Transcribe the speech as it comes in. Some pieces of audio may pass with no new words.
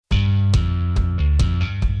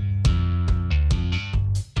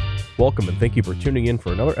Welcome and thank you for tuning in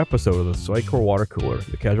for another episode of the Sitecore Water Cooler,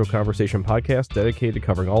 the casual conversation podcast dedicated to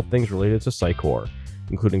covering all things related to Sitecore,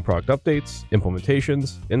 including product updates,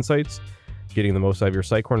 implementations, insights, getting the most out of your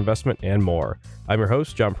Sitecore investment, and more. I'm your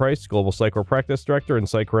host, John Price, Global Sitecore Practice Director and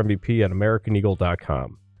Sitecore MVP at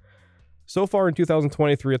AmericanEagle.com. So far in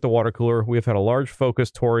 2023 at the Water Cooler, we have had a large focus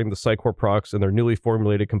touring the Sitecore products and their newly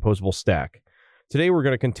formulated composable stack. Today, we're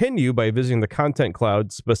going to continue by visiting the Content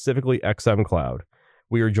Cloud, specifically XM Cloud.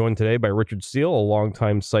 We are joined today by Richard Steele, a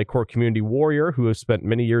longtime Sitecore community warrior who has spent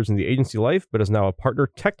many years in the agency life, but is now a partner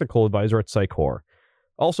technical advisor at Sitecore.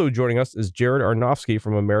 Also joining us is Jared Arnofsky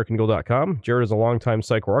from AmericanEagle.com. Jared is a longtime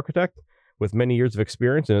Sitecore architect with many years of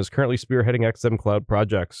experience and is currently spearheading XM Cloud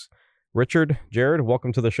projects. Richard, Jared,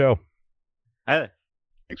 welcome to the show. Hi there.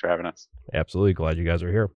 Thanks for having us. Absolutely. Glad you guys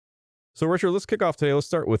are here. So, Richard, let's kick off today. Let's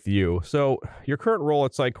start with you. So, your current role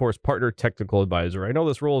at Sitecore is partner technical advisor. I know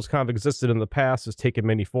this role has kind of existed in the past, has taken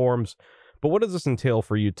many forms, but what does this entail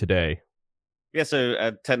for you today? Yeah, so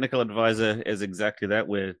a technical advisor is exactly that.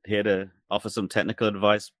 We're here to offer some technical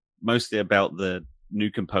advice, mostly about the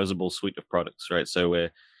new composable suite of products, right? So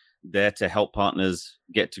we're there to help partners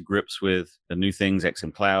get to grips with the new things,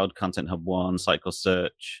 XM Cloud, Content Hub One, Sitecore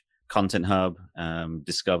Search, Content Hub,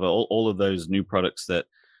 Discover, all of those new products that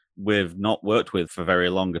we've not worked with for very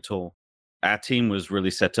long at all. Our team was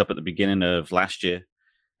really set up at the beginning of last year,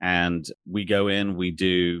 and we go in, we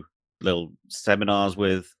do little seminars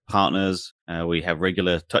with partners. We have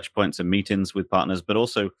regular touch points and meetings with partners, but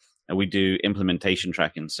also we do implementation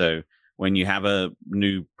tracking. So when you have a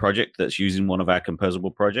new project that's using one of our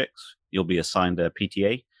composable projects, you'll be assigned a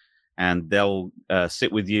PTA, and they'll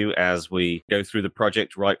sit with you as we go through the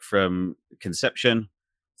project right from conception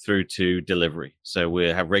through to delivery. So we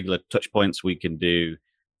have regular touch points. We can do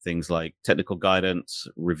things like technical guidance,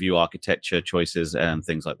 review architecture choices, and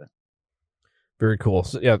things like that. Very cool.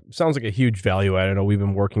 So, yeah, sounds like a huge value add. I know we've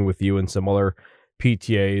been working with you in some other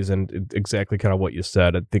PTAs and exactly kind of what you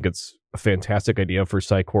said. I think it's a fantastic idea for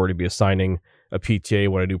Sitecore to be assigning a PTA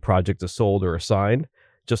when a new project is sold or assigned,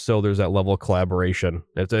 just so there's that level of collaboration.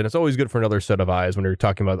 And it's always good for another set of eyes when you're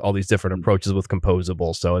talking about all these different approaches with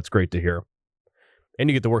composable. So it's great to hear. And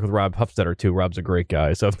you get to work with Rob Hufstetter, too. Rob's a great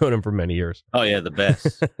guy, so I've known him for many years. Oh, yeah, the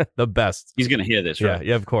best. The best. He's going to hear this, right?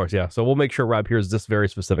 Yeah, of course, yeah. So we'll make sure Rob hears this very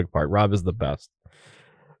specific part. Rob is the best.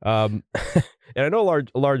 And I know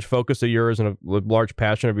a large focus of yours and a large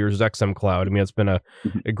passion of yours is XM Cloud. I mean, it's been a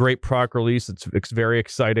great product release. It's very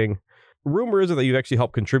exciting. Rumor is that you actually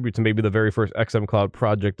helped contribute to maybe the very first XM Cloud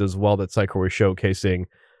project as well that Sitecore was showcasing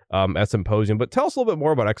at Symposium. But tell us a little bit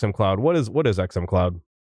more about XM Cloud. What is XM Cloud?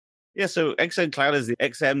 Yeah, so XM Cloud is the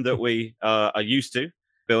XM that we are used to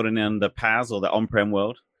building in the PaaS or the on-prem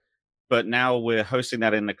world. But now we're hosting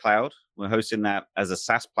that in the cloud. We're hosting that as a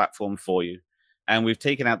SaaS platform for you. And we've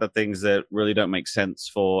taken out the things that really don't make sense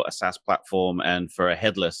for a SaaS platform and for a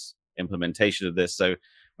headless implementation of this. So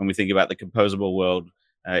when we think about the composable world,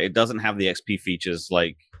 it doesn't have the XP features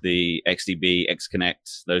like the XDB,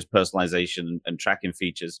 XConnect, those personalization and tracking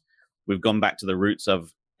features. We've gone back to the roots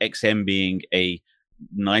of XM being a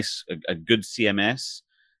good CMS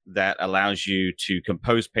that allows you to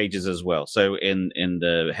compose pages as well. So in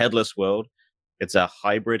the headless world, it's a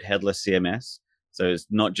hybrid headless CMS. So it's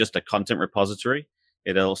not just a content repository.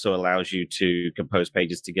 It also allows you to compose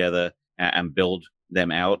pages together and build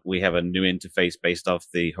them out. We have a new interface based off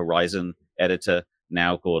the Horizon editor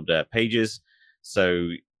now called Pages. So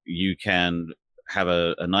you can have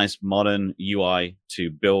a nice modern UI to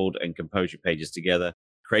build and compose your pages together,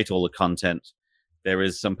 create all the content. There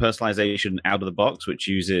is some personalization out of the box, which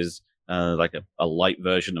uses like a light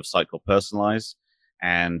version of Sitecore Personalize,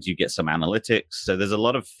 and you get some analytics. So there's a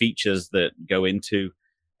lot of features that go into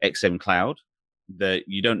XM Cloud that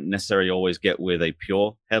you don't necessarily always get with a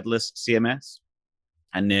pure headless CMS.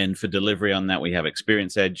 And then for delivery on that, we have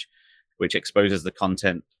Experience Edge, which exposes the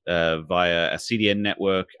content via a CDN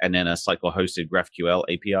network and then a Sitecore hosted GraphQL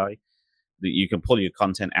API that you can pull your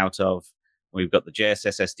content out of. We've got the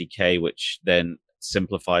JSS SDK, which then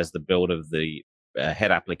simplifies the build of the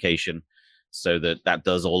head application so that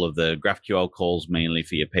does all of the GraphQL calls mainly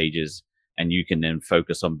for your pages, and you can then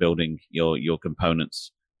focus on building your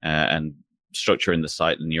components and structuring the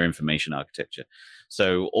site and your information architecture.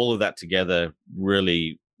 So all of that together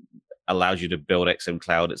really allows you to build XM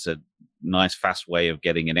Cloud. It's a nice, fast way of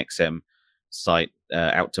getting an XM site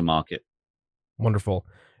out to market. Wonderful.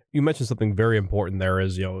 You mentioned something very important there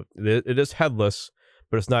is, it is headless,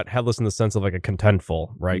 but it's not headless in the sense of like a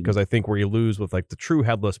contentful, right? Because I think where you lose with like the true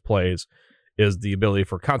headless plays is the ability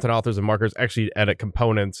for content authors and marketers actually edit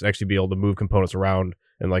components and actually be able to move components around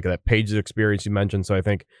and like that pages experience you mentioned. So I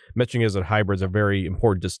think mentioning it as a hybrid is a very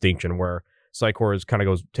important distinction where Sitecore is kind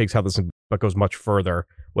of takes how this, but goes much further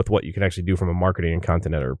with what you can actually do from a marketing and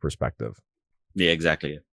content editor perspective. Yeah,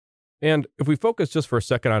 exactly. And if we focus just for a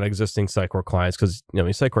second on existing Sitecore clients, because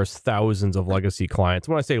Sitecore has thousands of legacy clients.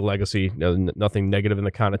 When I say legacy, nothing negative in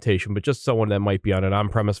the connotation, but just someone that might be on an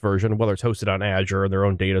on-premise version, whether it's hosted on Azure or their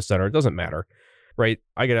own data center, it doesn't matter, right?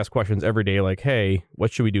 I get asked questions every day like, hey,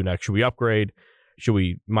 what should we do next? Should we upgrade? Should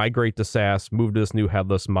we migrate to SaaS, move to this new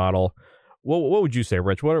headless model? What would you say,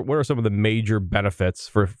 Rich? What are some of the major benefits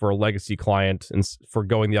for a legacy client and for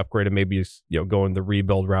going the upgrade and maybe going the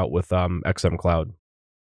rebuild route with XM Cloud?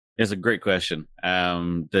 It's a great question.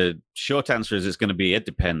 The short answer is it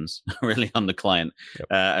depends really on the client. Yep.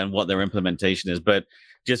 And what their implementation is. But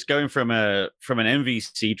just going from an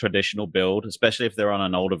MVC traditional build, especially if they're on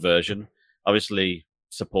an older version, obviously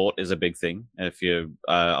support is a big thing. If you're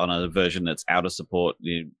on a version that's out of support,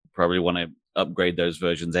 you probably want to upgrade those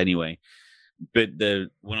versions anyway. But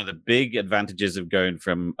one of the big advantages of going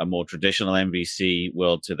from a more traditional MVC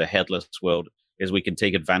world to the headless world is we can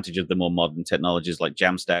take advantage of the more modern technologies like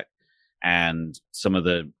Jamstack and some of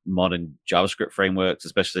the modern JavaScript frameworks.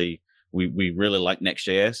 Especially, we really like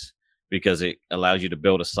Next.js because it allows you to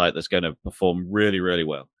build a site that's going to perform really, really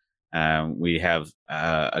well. We have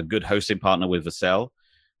a good hosting partner with Vercel.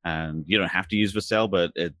 You don't have to use Vercel,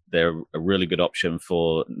 but they're a really good option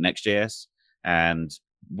for Next.js. And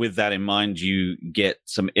with that in mind, you get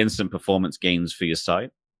some instant performance gains for your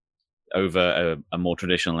site over a more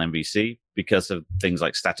traditional MVC because of things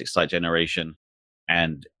like static site generation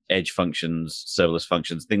and edge functions, serverless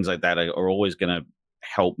functions, things like that are always going to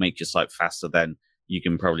help make your site faster than you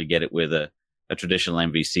can probably get it with a traditional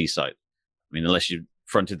MVC site. I mean, unless you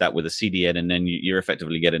fronted that with a CDN and then you're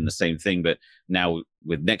effectively getting the same thing. But now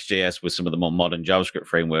with Next.js, with some of the more modern JavaScript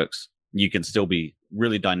frameworks, you can still be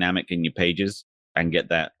really dynamic in your pages and get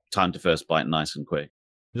that time to first byte nice and quick.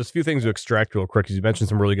 Just a few things to extract real quick, because you mentioned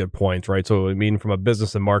some really good points, right? So, I mean, from a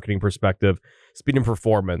business and marketing perspective, speed and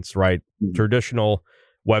performance, right? Mm-hmm. Traditional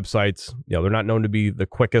websites, they're not known to be the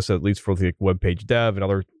quickest, at least for the web page dev and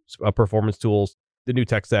other performance tools. The new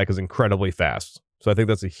tech stack is incredibly fast. So I think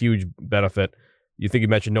that's a huge benefit. You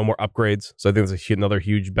mentioned no more upgrades. So I think that's another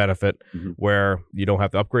huge benefit where you don't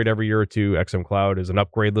have to upgrade every year or two. XM Cloud is an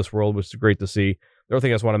upgradeless world, which is great to see. The other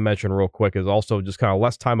thing I just want to mention real quick is also just kind of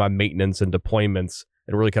less time on maintenance and deployments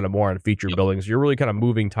and really kind of more on feature building. So you're really kind of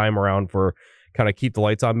moving time around for kind of keep the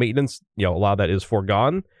lights on maintenance. A lot of that is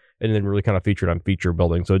foregone and then really kind of featured on feature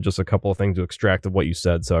building. So just a couple of things to extract of what you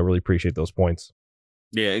said. So I really appreciate those points.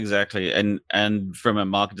 Yeah, exactly. And from a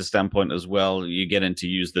marketer standpoint as well, you get into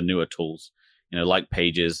use the newer tools, like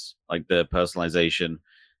Pages, like the personalization.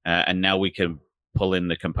 And now we can pull in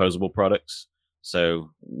the composable products. So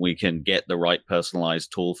we can get the right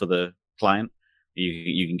personalized tool for the client.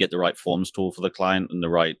 You can get the right forms tool for the client and the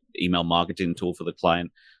right email marketing tool for the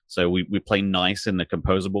client. So we play nice in the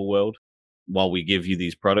composable world while we give you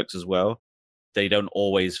these products as well. They don't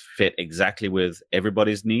always fit exactly with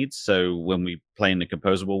everybody's needs. So when we play in the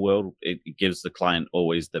composable world, it gives the client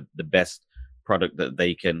always the best product that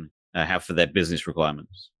they can have for their business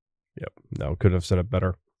requirements. Yep. No, couldn't have said it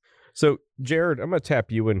better. So, Jared, I'm going to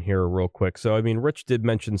tap you in here real quick. So, I mean, Rich did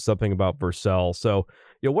mention something about Vercel. So,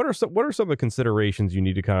 what are some of the considerations you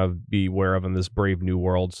need to kind of be aware of in this brave new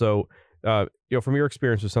world? So, from your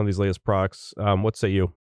experience with some of these latest products, what say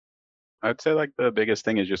you? I'd say like the biggest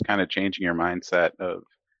thing is just kind of changing your mindset of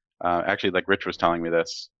actually, like Rich was telling me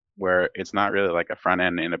this, where it's not really like a front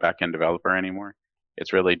end and a back end developer anymore.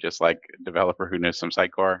 It's really just like a developer who knows some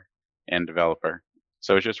Sitecore and developer.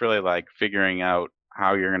 So it's just really like figuring out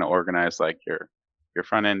how you're going to organize like your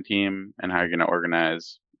front end team and how you're going to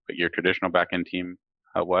organize what your traditional back end team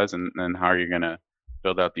was, and then how you're going to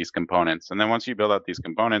build out these components. And then once you build out these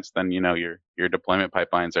components, then your deployment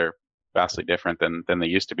pipelines are vastly different than they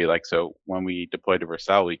used to be. Like, so when we deploy to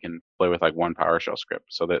Vercel, we can play with like one PowerShell script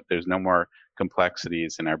so that there's no more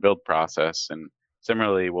complexities in our build process. And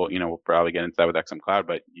similarly, we'll probably get into that with XM Cloud,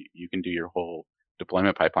 but you can do your whole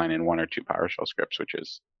deployment pipeline in one or two PowerShell scripts,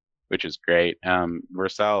 which is great.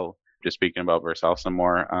 Vercel, just speaking about Vercel some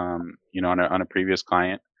more, on a previous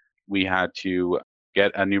client, we had to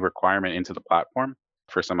get a new requirement into the platform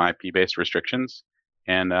for some IP-based restrictions.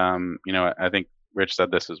 And, I think Rich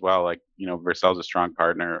said this as well, like, Vercel is a strong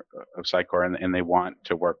partner of Sitecore and they want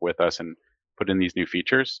to work with us and put in these new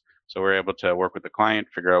features. So we're able to work with the client,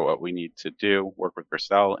 figure out what we need to do, work with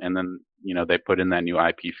Vercel, and then, they put in that new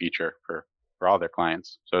IP feature for all their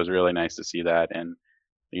clients. So it was really nice to see that. And,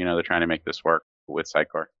 they're trying to make this work with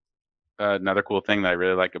Sitecore. Another cool thing that I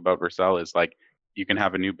really like about Vercel is like you can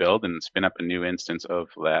have a new build and spin up a new instance of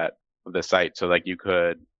the site. So like you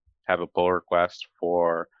could have a pull request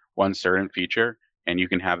for one certain feature, and you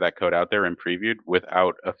can have that code out there and previewed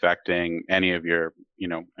without affecting any of your,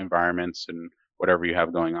 environments and whatever you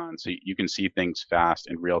have going on. So you can see things fast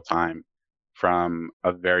in real time from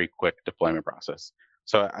a very quick deployment process.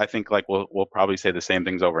 So I think like we'll probably say the same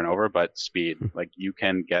things over and over, but speed, like you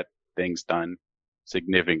can get things done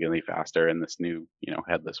significantly faster in this new,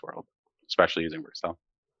 headless world, especially using Vercel.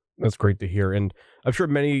 That's great to hear. And I'm sure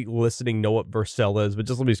many listening know what Vercel is, but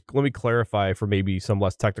just let me clarify for maybe some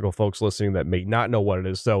less technical folks listening that may not know what it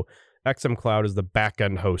is. So XM Cloud is the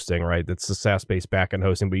backend hosting, right? That's the SaaS-based backend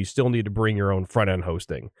hosting, but you still need to bring your own front-end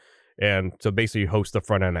hosting. And so basically you host the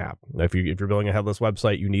front-end app. If you're building a headless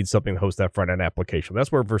website, you need something to host that front-end application.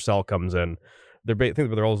 That's where Vercel comes in. I think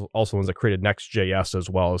they're also ones that created Next.js as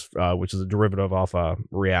well, as which is a derivative off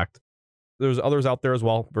React. There's others out there as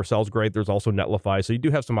well. Vercel's great. There's also Netlify. So you do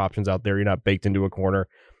have some options out there. You're not baked into a corner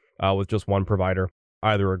with just one provider.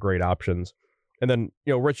 Either are great options. And then,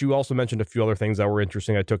 Rich, you also mentioned a few other things that were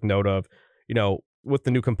interesting. I took note of, with the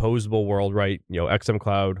new composable world, right? XM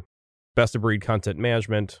Cloud, best of breed content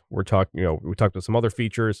management. We talked about some other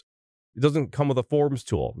features. It doesn't come with a forms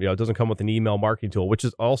tool. It doesn't come with an email marketing tool, which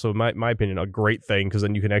is also, my opinion, a great thing, because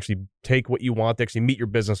then you can actually take what you want to actually meet your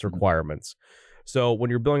business requirements. So when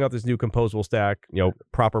you're building out this new composable stack,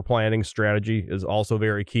 proper planning strategy is also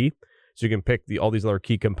very key. So you can pick all these other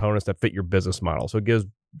key components that fit your business model. So it gives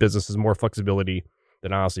businesses more flexibility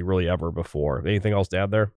than honestly really ever before. Anything else to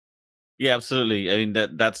add there? Yeah, absolutely. I mean,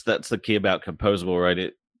 that's the key about composable,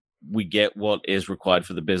 right? We get what is required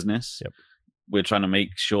for the business. Yep. We're trying to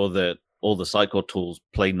make sure that all the Sitecore tools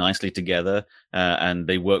play nicely together, and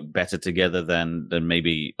they work better together than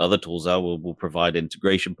maybe other tools are. We'll provide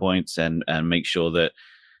integration points and make sure that,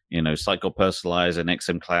 Sitecore Personalize and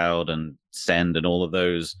XM Cloud and Send and all of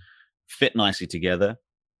those fit nicely together.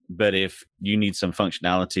 But if you need some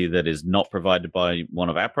functionality that is not provided by one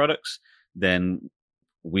of our products, then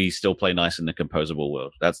we still play nice in the composable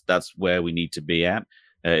world. That's where we need to be at.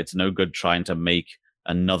 It's no good trying to make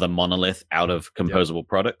another monolith out of composable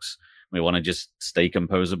products. We want to just stay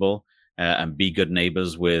composable and be good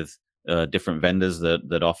neighbors with different vendors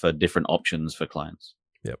that offer different options for clients.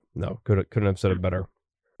 Yep. No, couldn't have said it better.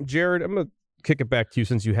 Jared, I'm going to kick it back to you,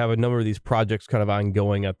 since you have a number of these projects kind of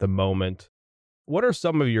ongoing at the moment. What are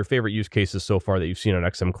some of your favorite use cases so far that you've seen on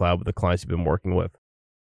XM Cloud with the clients you've been working with?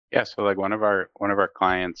 Yeah, so like one of our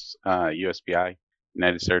clients, USPI,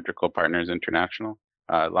 United Surgical Partners International,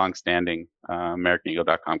 longstanding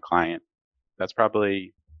AmericanEagle.com client. That's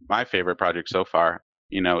probably my favorite project so far.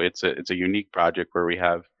 It's a unique project where we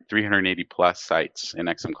have 380 plus sites in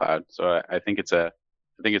XM Cloud. So I think it's a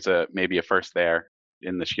maybe a first there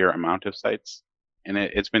in the sheer amount of sites. And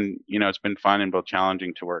it's been fun and both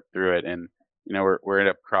challenging to work through it. And we're at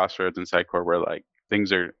a crossroads in Sitecore where like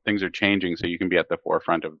things are changing, so you can be at the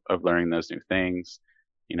forefront of learning those new things.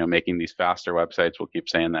 Making these faster websites. We'll keep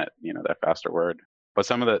saying that that faster word. But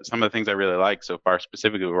some of the things I really like so far,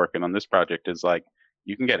 specifically working on this project, is like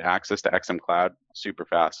you can get access to XM Cloud super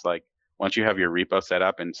fast. Like once you have your repo set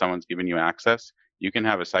up and someone's giving you access, you can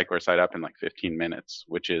have a Sitecore site up in like 15 minutes,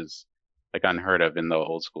 which is like unheard of in the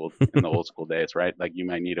old school days, right? Like you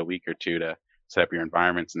might need a week or two to set up your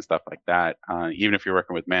environments and stuff like that. Even if you're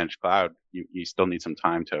working with managed cloud, you still need some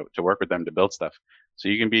time to work with them to build stuff. So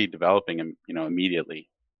you can be developing, immediately.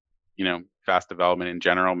 Fast development in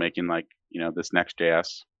general, making like this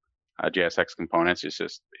Next.js, JSX components is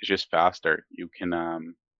just faster. You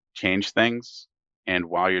can change things, and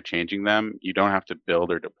while you're changing them, you don't have to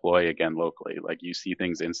build or deploy again locally. Like you see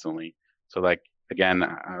things instantly. So like again,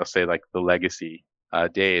 I'll say like the legacy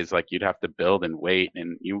days, like you'd have to build and wait,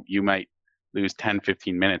 and you might lose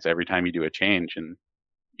 10-15 minutes every time you do a change, and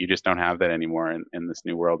you just don't have that anymore in this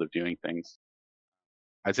new world of doing things.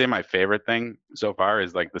 I'd say my favorite thing so far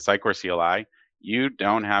is like the Sitecore CLI. You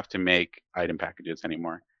don't have to make item packages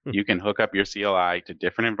anymore. You can hook up your CLI to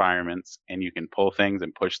different environments, and you can pull things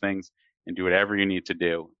and push things and do whatever you need to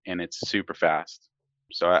do, and it's super fast.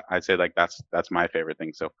 So I'd say like that's my favorite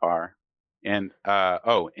thing so far. And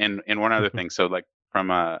and one other thing. So like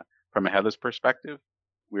from a headless perspective,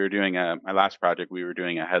 we were doing my last project. We were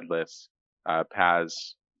doing a headless PaaS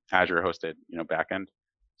Azure hosted backend.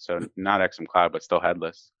 So not XM Cloud, but still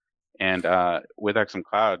headless. And with XM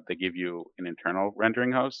Cloud, they give you an internal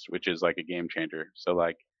rendering host, which is like a game changer. So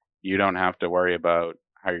like you don't have to worry about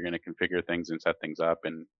how you're going to configure things and set things up.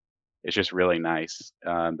 And it's just really nice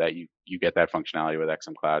that you get that functionality with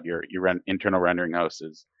XM Cloud. Your internal rendering host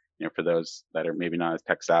is, for those that are maybe not as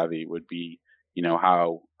tech savvy, would be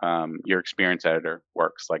how your experience editor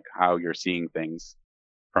works, like how you're seeing things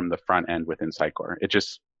from the front end within Sitecore. It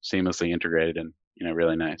just seamlessly integrated and,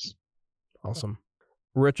 really nice. Awesome.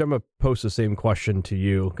 Rich, I'm going to pose the same question to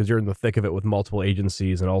you because you're in the thick of it with multiple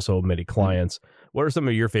agencies and also many clients. What are some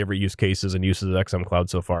of your favorite use cases and uses of XM Cloud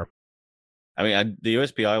so far? I mean, the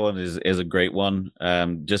USPI one is a great one,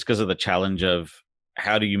 just because of the challenge of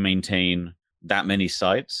how do you maintain that many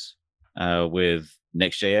sites with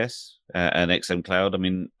Next.js and XM Cloud. I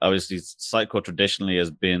mean, obviously, Sitecore traditionally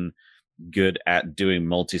has been good at doing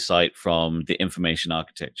multi-site from the information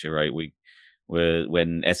architecture, right?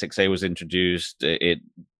 When SXA was introduced, it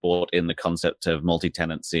brought in the concept of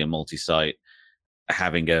multi-tenancy and multi-site,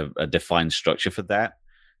 having a defined structure for that,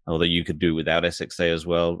 although you could do without SXA as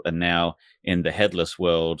well. And now in the headless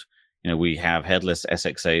world, we have headless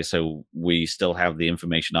SXA, so we still have the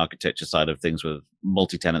information architecture side of things with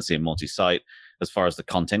multi-tenancy and multi-site as far as the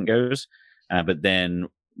content goes. But then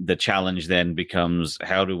the challenge then becomes,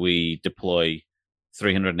 how do we deploy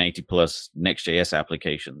 380 plus Next.js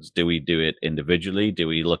applications? Do we do it individually? Do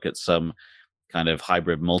we look at some kind of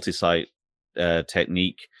hybrid multi-site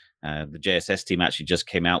technique? The JSS team actually just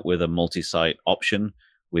came out with a multi-site option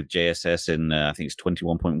with JSS in I think it's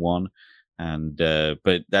 21.1, and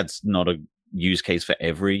but that's not a use case for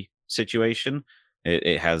every situation.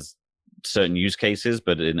 It has certain use cases,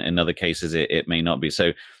 but in other cases it may not be.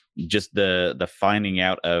 So just the finding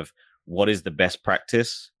out of what is the best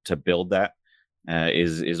practice to build that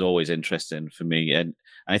is always interesting for me. And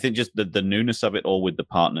I think just the newness of it all with the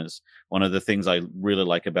partners. One of the things I really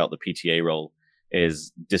like about the PTA role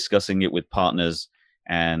is discussing it with partners,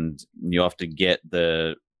 and you have to get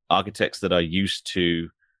the architects that are used to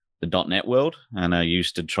the .NET world and are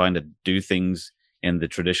used to trying to do things in the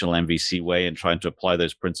traditional MVC way and trying to apply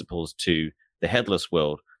those principles to the headless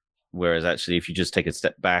world. Whereas actually, if you just take a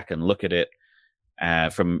step back and look at it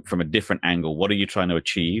from a different angle, what are you trying to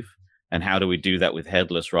achieve? And how do we do that with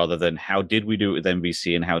headless rather than how did we do it with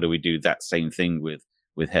MVC and how do we do that same thing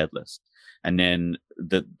with headless? And then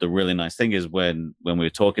the really nice thing is when we're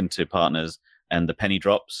talking to partners and the penny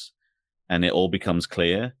drops and it all becomes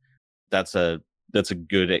clear, that's a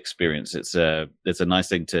good experience. It's a nice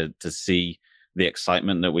thing to see the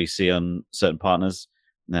excitement that we see on certain partners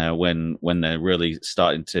when they're really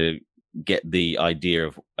starting to get the idea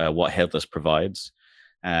of what headless provides,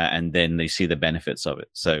 and then they see the benefits of it.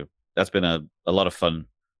 So that's been a lot of fun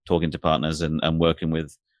talking to partners and working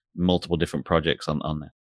with multiple different projects on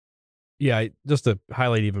that. Yeah, just to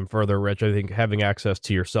highlight even further, Rich, I think having access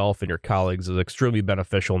to yourself and your colleagues is extremely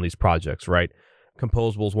beneficial in these projects, right?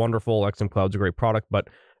 Composable is wonderful. XM Cloud's a great product, but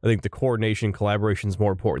I think the coordination, collaboration is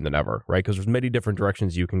more important than ever, right? Because there's many different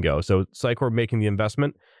directions you can go. So Sitecore making the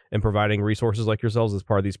investment and providing resources like yourselves as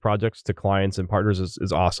part of these projects to clients and partners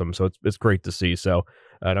is awesome. So it's great to see. So,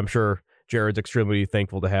 and I'm sure Jared's extremely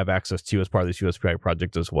thankful to have access to you as part of this USPI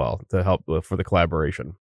project as well to help for the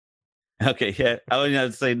collaboration. Okay, yeah. I mean,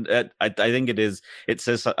 I'd say I think it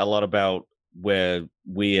says a lot about where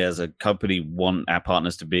we as a company want our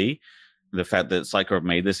partners to be. The fact that Sitecore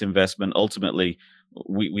made this investment, ultimately,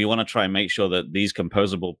 we want to try and make sure that these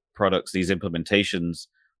composable products, these implementations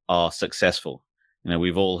are successful.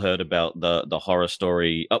 We've all heard about the horror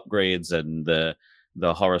story upgrades and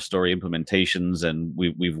the horror story implementations, and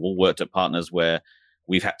we've all worked at partners where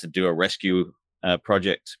we've had to do a rescue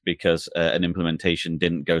project because an implementation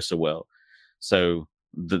didn't go so well. So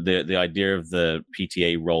the idea of the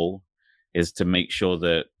PTA role is to make sure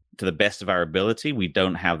that to the best of our ability, we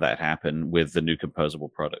don't have that happen with the new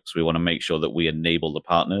composable products. We want to make sure that we enable the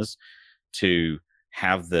partners to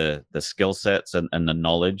have the skill sets and the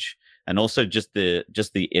knowledge, and also just the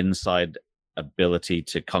inside ability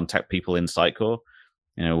to contact people in Sitecore.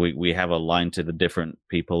 We have a line to the different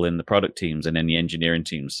people in the product teams and in the engineering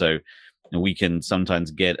teams. So we can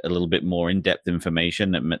sometimes get a little bit more in-depth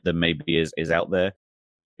information that maybe is out there.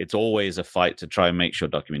 It's always a fight to try and make sure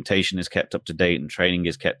documentation is kept up to date and training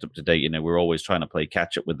is kept up to date. We're always trying to play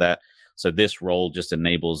catch up with that. So this role just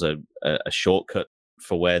enables a shortcut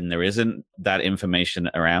for when there isn't that information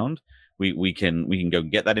around. We can go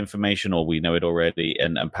get that information, or we know it already,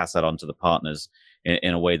 and pass that on to the partners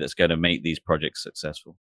in a way that's going to make these projects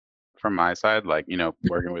successful. From my side,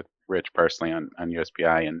 working with Rich personally on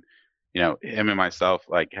USPI, and him and myself,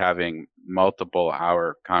 having multiple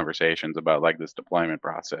hour conversations about this deployment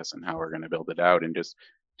process and how we're going to build it out, and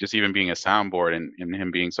just even being a soundboard and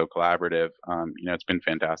him being so collaborative, it's been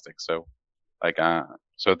fantastic. So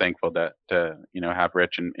so thankful to have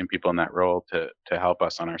Rich and people in that role to help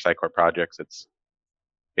us on our Sitecore projects.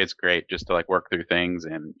 It's great just to work through things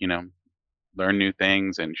and learn new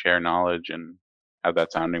things and share knowledge and have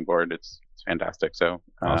that sounding board. It's it's fantastic. So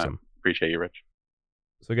Awesome. Appreciate you, Rich.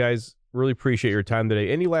 So guys, really appreciate your time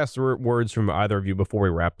today. Any last words from either of you before we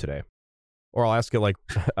wrap today? Or I'll ask it like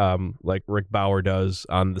Rick Bauer does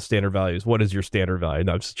on the standard values. What is your standard value?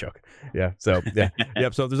 No, I'm just joking. Yeah. So yeah.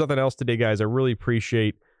 Yep. So if there's nothing else today, guys, I really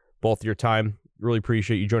appreciate both your time. Really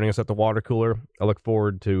appreciate you joining us at the water cooler. I look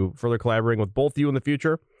forward to further collaborating with both of you in the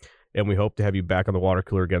future, and we hope to have you back on the water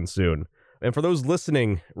cooler again soon. And for those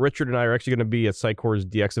listening, Richard and I are actually going to be at Sitecore's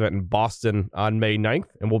DX event in Boston on May 9th,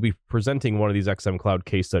 and we'll be presenting one of these XM Cloud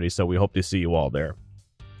case studies, so we hope to see you all there.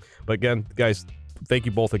 But again, guys, thank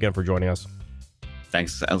you both again for joining us.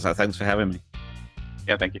 Thanks for having me.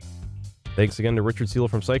 Yeah, thank you. Thanks again to Richard Seela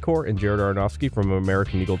from Sitecore and Jared Aronofsky from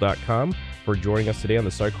AmericanEagle.com for joining us today on the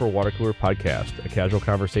Sitecore Water Cooler Podcast, a casual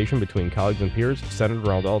conversation between colleagues and peers centered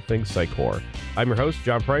around all things Sitecore. I'm your host,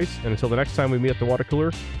 John Price, and until the next time we meet at the water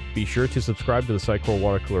cooler, be sure to subscribe to the Sitecore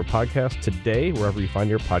Water Cooler Podcast today, wherever you find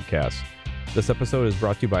your podcasts. This episode is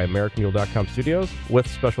brought to you by AmericanEagle.com Studios, with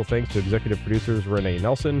special thanks to executive producers Renee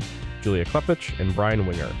Nelson, Julia Klepich, and Brian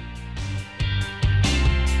Winger.